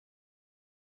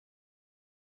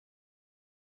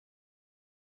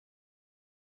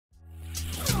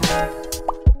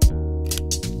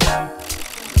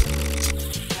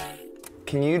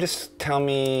Can you just tell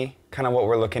me kind of what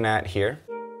we're looking at here?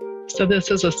 So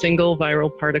this is a single viral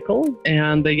particle,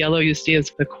 and the yellow you see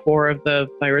is the core of the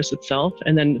virus itself,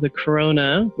 and then the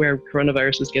corona, where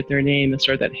coronaviruses get their name, is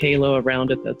sort of that halo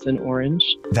around it that's in orange.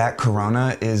 That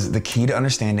corona is the key to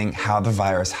understanding how the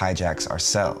virus hijacks our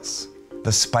cells.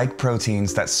 The spike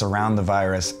proteins that surround the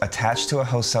virus attach to a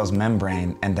host cell's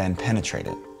membrane and then penetrate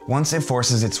it. Once it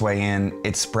forces its way in,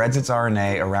 it spreads its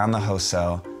RNA around the host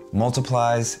cell,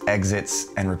 multiplies, exits,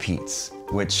 and repeats,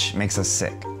 which makes us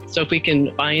sick. So if we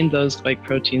can bind those spike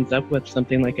proteins up with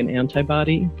something like an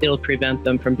antibody, it'll prevent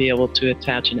them from being able to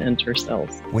attach and enter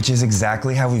cells. Which is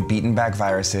exactly how we've beaten back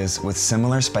viruses with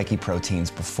similar spiky proteins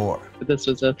before. This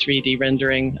was a 3D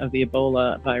rendering of the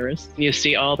Ebola virus. You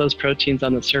see all those proteins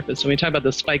on the surface. When we talk about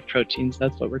the spike proteins,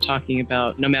 that's what we're talking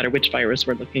about, no matter which virus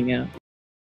we're looking at.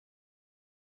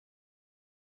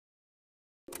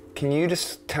 Can you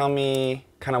just tell me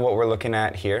kind of what we're looking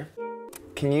at here?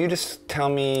 Can you just tell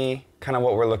me kind of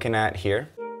what we're looking at here?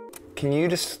 Can you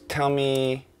just tell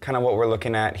me kind of what we're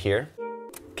looking at here?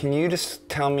 Can you just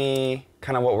tell me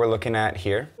kind of what we're looking at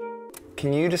here?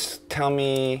 Can you just tell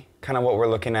me kind of what we're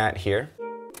looking at here?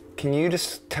 Can you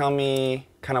just tell me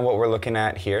kind of what we're looking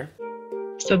at here?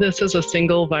 So this is a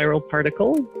single viral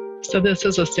particle. So this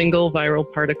is a single viral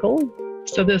particle.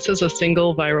 So this is a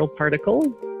single viral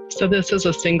particle. So this is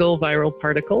a single viral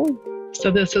particle. So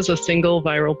this is a single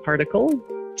viral particle.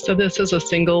 So this is a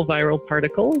single viral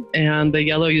particle, and the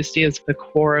yellow you see is the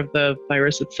core of the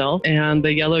virus itself, and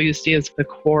the yellow you see is the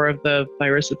core of the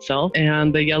virus itself,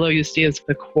 and the yellow you see is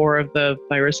the core of the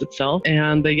virus itself,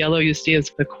 and the yellow you see is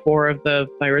the core of the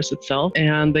virus itself,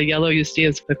 and the yellow you see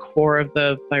is the core of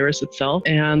the virus itself,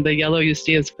 and the yellow you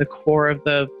see is the core of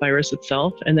the virus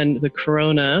itself, and then the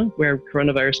corona, where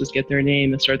coronaviruses get their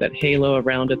name, is sort of that halo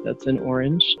around it that's in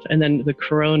orange, and then the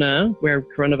corona, where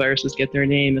coronaviruses get their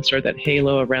name, is sort of that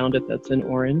halo around it that's in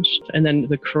orange, and then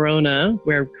the corona,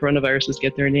 where coronaviruses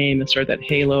get their name, is sort of that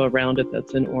halo around it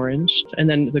that's in orange, and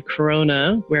then the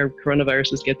corona, where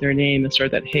coronaviruses get their name, is sort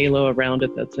of that halo around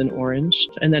it that's in orange,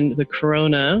 and then the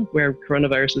corona, where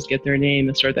coronaviruses get their name,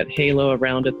 is sort of that halo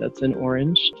around it that's in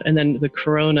orange, and then the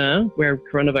corona, where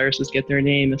coronaviruses get their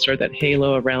name, is sort of that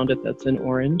halo around it that's in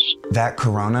orange. That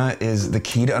corona is the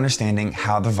key to understanding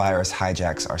how the virus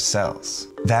hijacks our cells.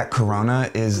 That corona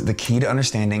is the key to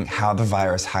understanding how the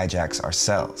virus hijacks our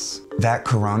cells. That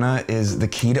corona is the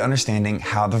key to understanding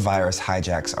how the virus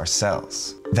hijacks our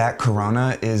cells. That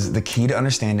corona is the key to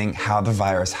understanding how the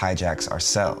virus hijacks our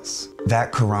cells.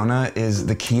 That corona is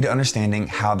the key to understanding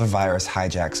how the virus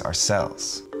hijacks our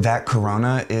cells. That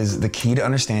corona is the key to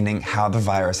understanding how the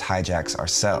virus hijacks our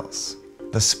cells.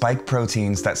 The spike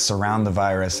proteins that surround the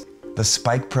virus, the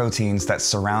spike proteins that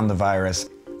surround the virus,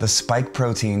 the spike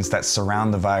proteins that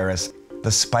surround the virus,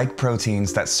 the spike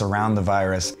proteins that surround the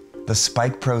virus, the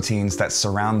spike proteins that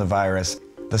surround the virus,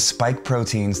 the spike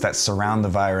proteins that surround the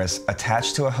virus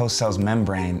attach to a host cell's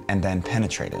membrane and then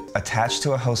penetrate it. Attach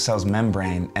to a host cell's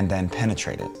membrane and then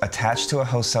penetrate it. Attach to a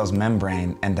host cell's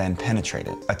membrane and then penetrate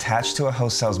it. Attach to a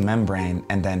host cell's membrane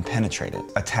and then penetrate it.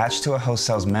 Attach to a host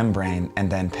cell's membrane and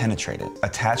then penetrate it.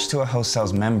 Attach to a host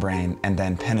cell's membrane and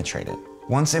then penetrate it.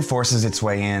 Once it forces its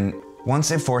way in, once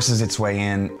it forces its way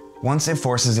in, once it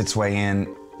forces its way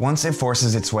in, once it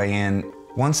forces its way in,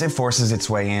 once it forces its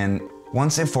way in,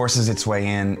 once it forces its way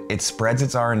in, it spreads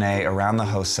its RNA around the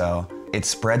host cell, it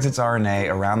spreads its RNA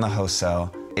around the host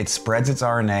cell, it spreads its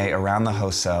RNA around the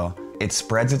host cell, it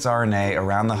spreads its RNA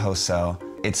around the host cell,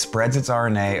 it spreads its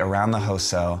RNA around the host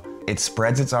cell, it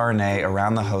spreads its RNA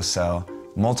around the host cell,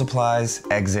 multiplies,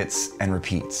 exits, and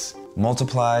repeats.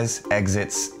 Multiplies,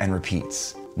 exits, and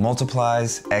repeats.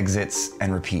 Multiplies, exits,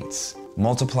 and repeats.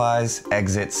 Multiplies,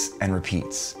 exits, and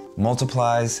repeats.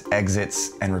 Multiplies,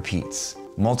 exits, and repeats.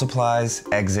 Multiplies,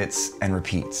 exits, and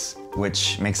repeats.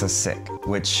 Which makes us sick.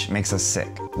 Which makes us sick.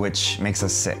 Which makes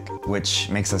us sick. Which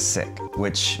makes us sick.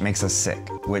 Which makes us sick.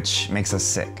 Which makes us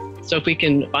sick. So if we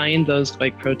can bind those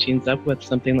spike proteins up with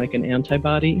something like an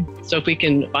antibody, so if we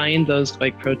can bind those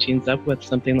spike proteins up with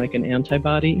something like an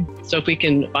antibody, so if we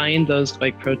can bind those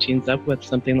spike proteins up with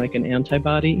something like an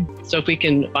antibody, so if we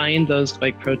can bind those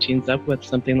spike proteins up with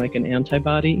something like an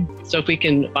antibody, so if we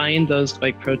can bind those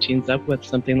spike proteins up with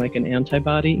something like an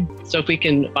antibody, so if we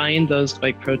can bind those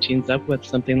spike proteins up with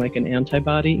something like an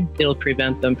antibody, it'll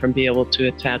prevent them from being able to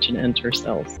attach and enter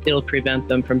cells. It'll prevent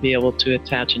them from being able to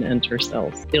attach and enter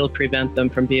cells. It'll prevent them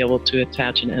from being able to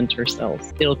attach and enter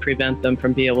cells. It'll prevent them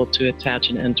from being able to attach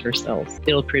and enter cells.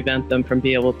 It'll prevent them from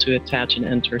being able to attach and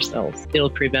enter cells. It'll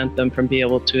prevent them from being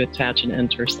able to attach and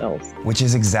enter cells. Which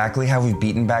is exactly how we've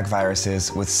beaten back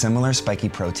viruses with similar spiky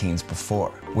proteins before.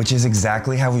 Which is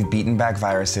exactly how we've beaten back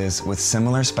viruses with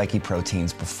similar spiky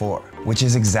proteins before. Which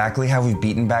is exactly how we've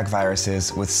beaten back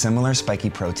viruses with similar spiky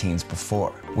proteins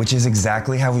before. Which is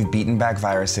exactly how we've beaten back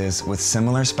viruses with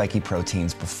similar spiky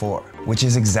proteins before. Which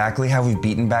is exactly how we've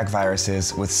beaten back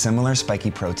viruses with similar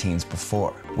spiky proteins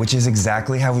before. Which is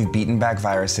exactly how we've beaten back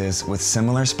viruses with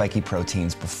similar spiky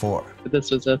proteins before.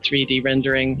 This was a 3D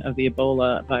rendering of the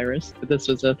Ebola virus. This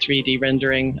was a 3D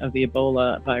rendering of the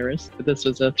Ebola virus. This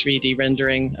was a 3D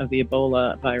rendering of the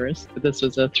Ebola virus. This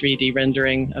was a 3D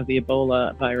rendering of the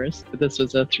Ebola virus. This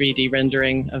was a 3D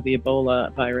rendering of the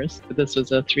Ebola virus. This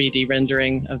was a 3D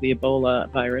rendering of the Ebola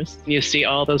virus. You see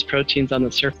all those proteins on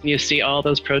the surface. You see all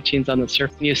those proteins on the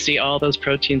surface. You see all those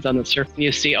proteins on the surface.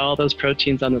 You see all those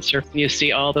proteins on the surface. You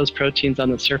see all those proteins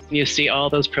on the surface. You see all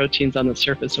those proteins on the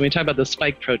surface. So when we talk about the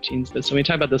spike proteins, when we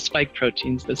talk about the spike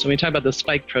proteins, when we talk about the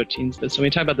spike proteins, when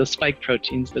we talk about the spike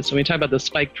proteins, when we talk about the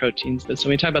spike proteins, when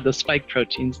we talk about the spike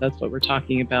proteins, that's what we're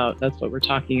talking about. That's what we're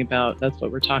talking about. That's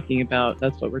what we're talking about.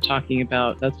 That's what we're talking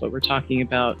about. That's what we're talking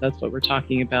about. That's what we're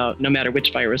talking about. No matter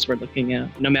which virus we're looking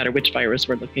at, no matter which virus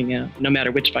we're looking at, no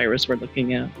matter which virus we're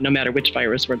looking at, no matter which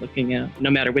virus we're looking at, no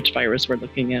matter which virus we're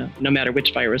looking at, no matter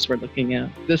which virus we're looking at.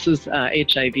 This is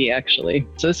HIV actually.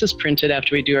 So this is printed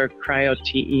after we do our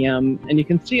cryo-TEM, and you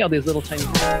can see all these little tiny